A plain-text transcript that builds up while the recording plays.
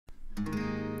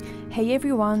Hey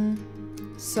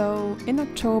everyone! So, in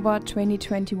October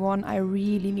 2021, I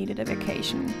really needed a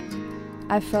vacation.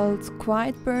 I felt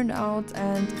quite burned out,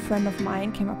 and a friend of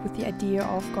mine came up with the idea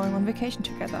of going on vacation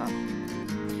together.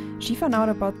 She found out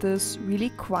about this really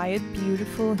quiet,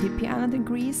 beautiful hippie island in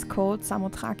Greece called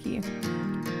Samothraki.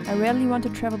 I rarely want to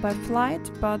travel by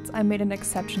flight, but I made an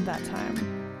exception that time.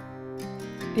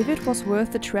 If it was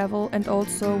worth the travel, and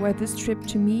also where this trip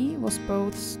to me was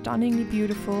both stunningly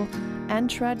beautiful and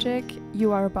tragic,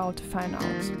 you are about to find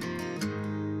out.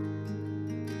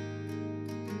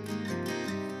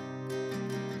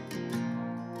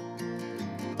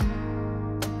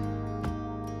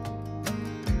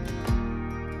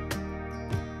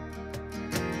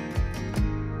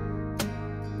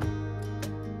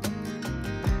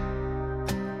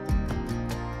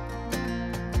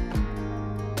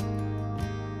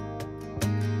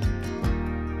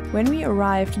 When we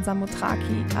arrived in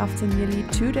Samothraki after nearly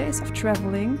 2 days of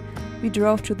traveling, we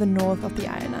drove to the north of the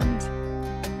island.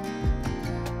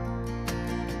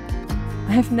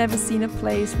 I have never seen a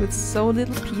place with so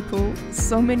little people,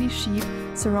 so many sheep,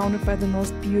 surrounded by the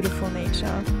most beautiful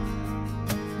nature.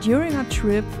 During our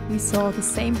trip, we saw the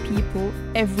same people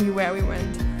everywhere we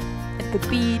went. At the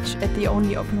beach, at the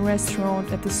only open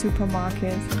restaurant, at the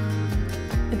supermarket.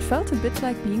 It felt a bit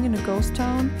like being in a ghost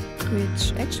town,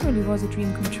 which actually was a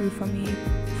dream come true for me,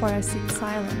 for I seek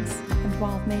silence and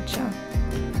wild nature.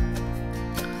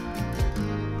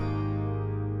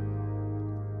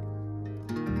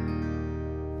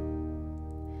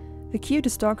 The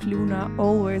cutest dog Luna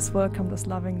always welcomed us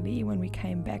lovingly when we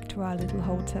came back to our little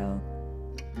hotel.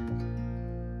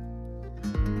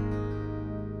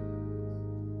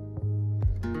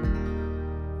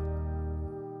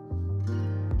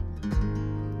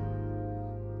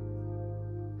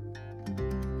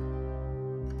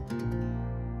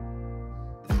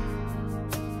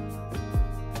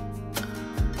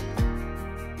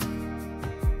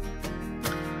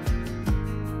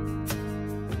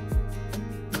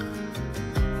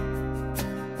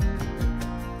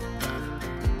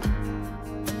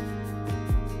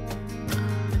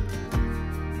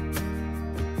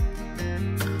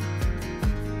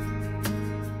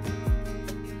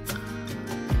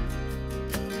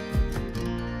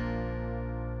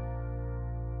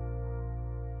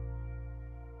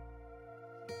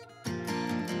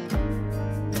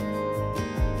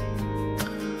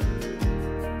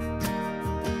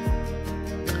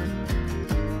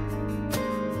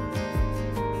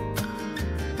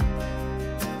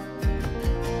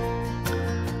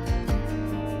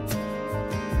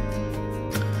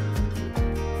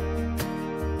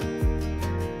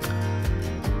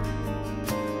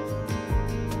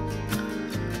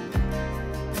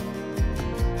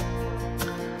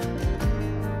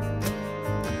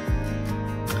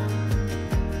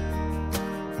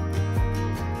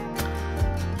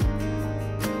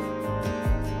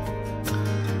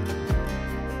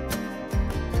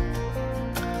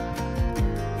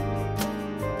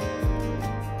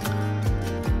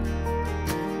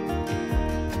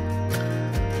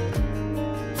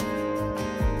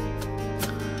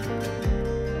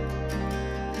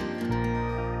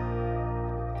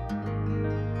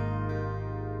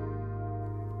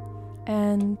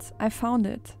 And I found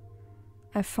it.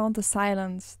 I found the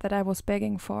silence that I was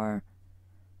begging for.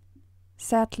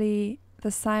 Sadly,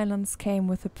 the silence came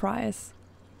with a price.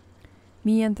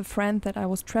 Me and the friend that I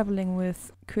was traveling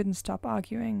with couldn't stop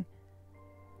arguing.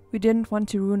 We didn't want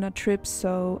to ruin our trip,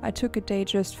 so I took a day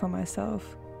just for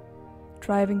myself,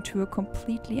 driving to a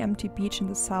completely empty beach in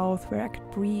the south where I could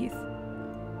breathe.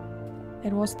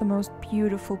 It was the most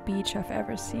beautiful beach I've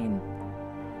ever seen.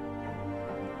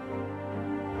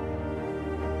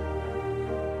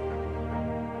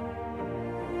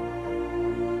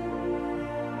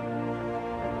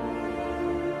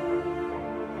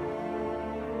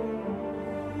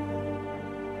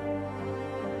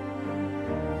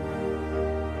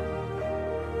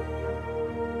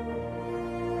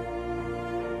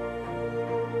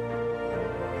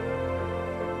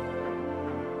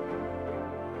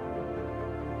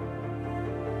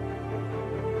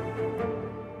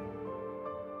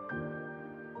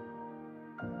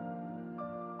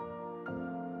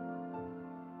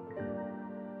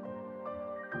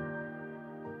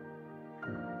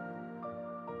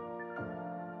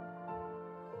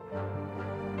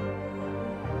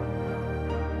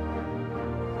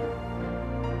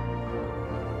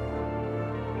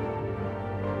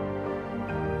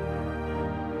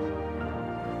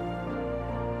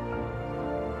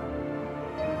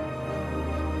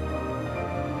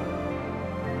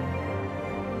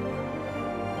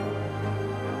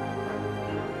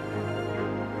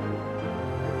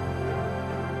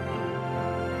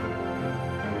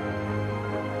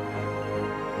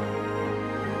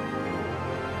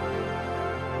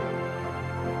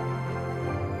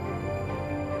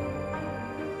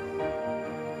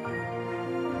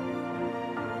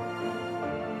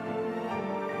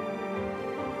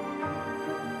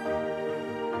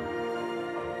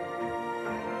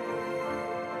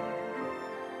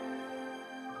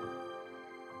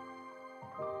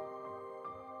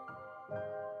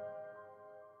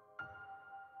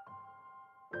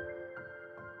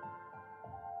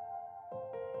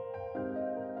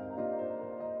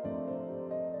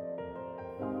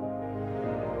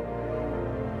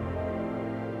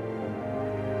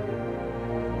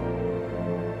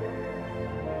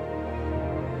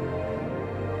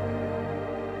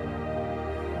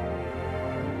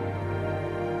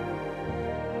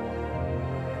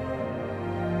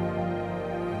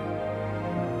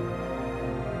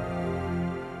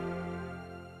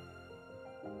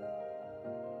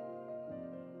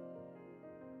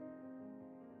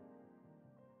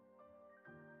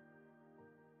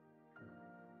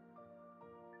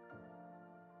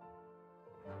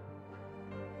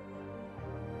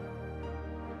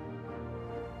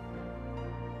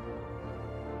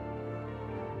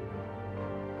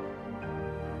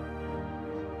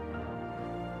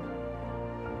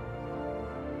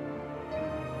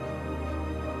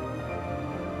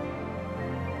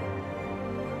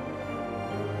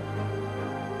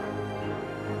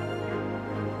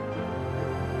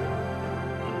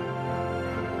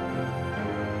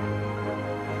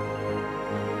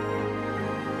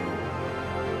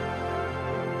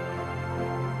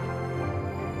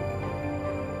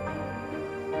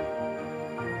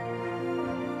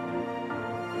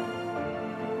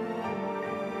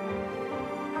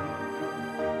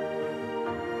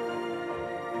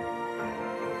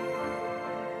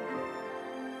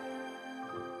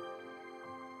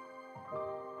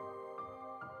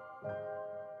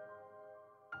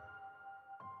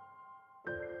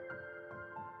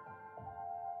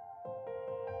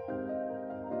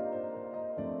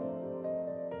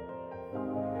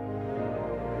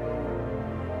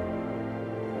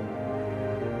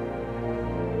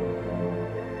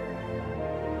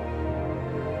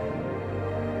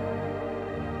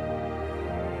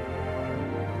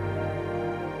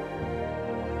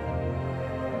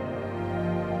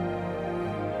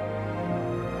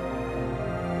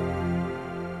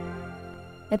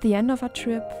 At the end of our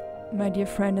trip, my dear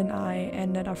friend and I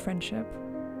ended our friendship.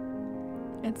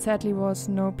 It sadly was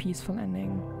no peaceful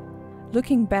ending.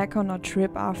 Looking back on our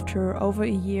trip after over a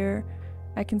year,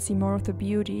 I can see more of the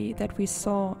beauty that we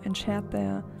saw and shared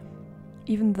there,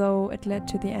 even though it led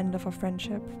to the end of our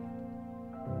friendship.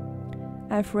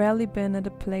 I've rarely been at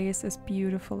a place as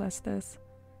beautiful as this,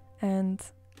 and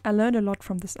I learned a lot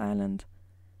from this island.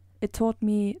 It taught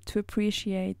me to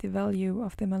appreciate the value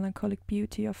of the melancholic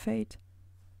beauty of fate.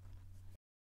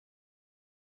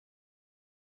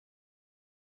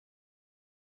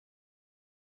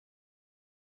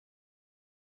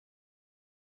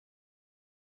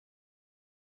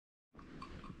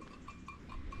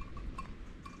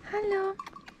 Hallo.